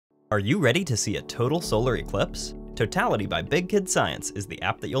Are you ready to see a total solar eclipse? Totality by Big Kid Science is the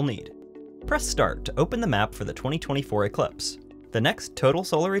app that you'll need. Press Start to open the map for the 2024 eclipse, the next total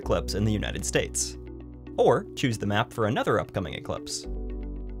solar eclipse in the United States. Or choose the map for another upcoming eclipse.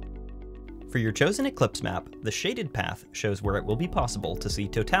 For your chosen eclipse map, the shaded path shows where it will be possible to see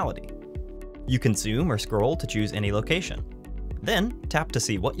totality. You can zoom or scroll to choose any location. Then tap to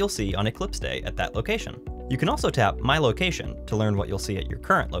see what you'll see on eclipse day at that location. You can also tap My Location to learn what you'll see at your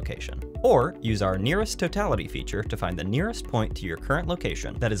current location, or use our Nearest Totality feature to find the nearest point to your current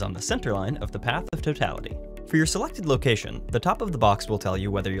location that is on the centerline of the path of totality. For your selected location, the top of the box will tell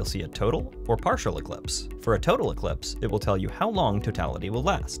you whether you'll see a total or partial eclipse. For a total eclipse, it will tell you how long totality will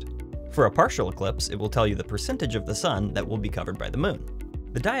last. For a partial eclipse, it will tell you the percentage of the sun that will be covered by the moon.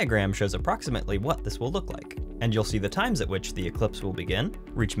 The diagram shows approximately what this will look like, and you'll see the times at which the eclipse will begin,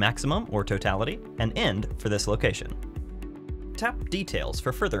 reach maximum or totality, and end for this location. Tap Details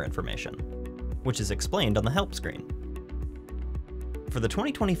for further information, which is explained on the help screen. For the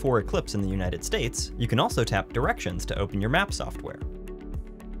 2024 eclipse in the United States, you can also tap Directions to open your map software,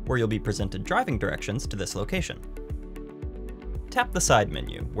 where you'll be presented driving directions to this location. Tap the side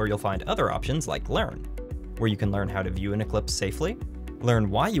menu, where you'll find other options like Learn, where you can learn how to view an eclipse safely, learn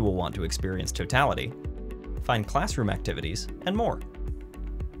why you will want to experience totality, find classroom activities, and more.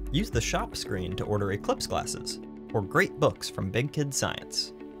 Use the shop screen to order eclipse glasses, or great books from Big Kid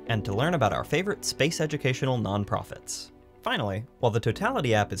Science, and to learn about our favorite space educational nonprofits. Finally, while the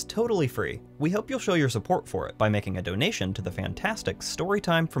Totality app is totally free, we hope you'll show your support for it by making a donation to the fantastic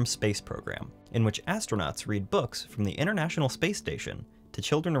Storytime from Space program, in which astronauts read books from the International Space Station to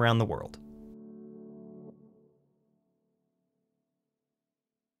children around the world.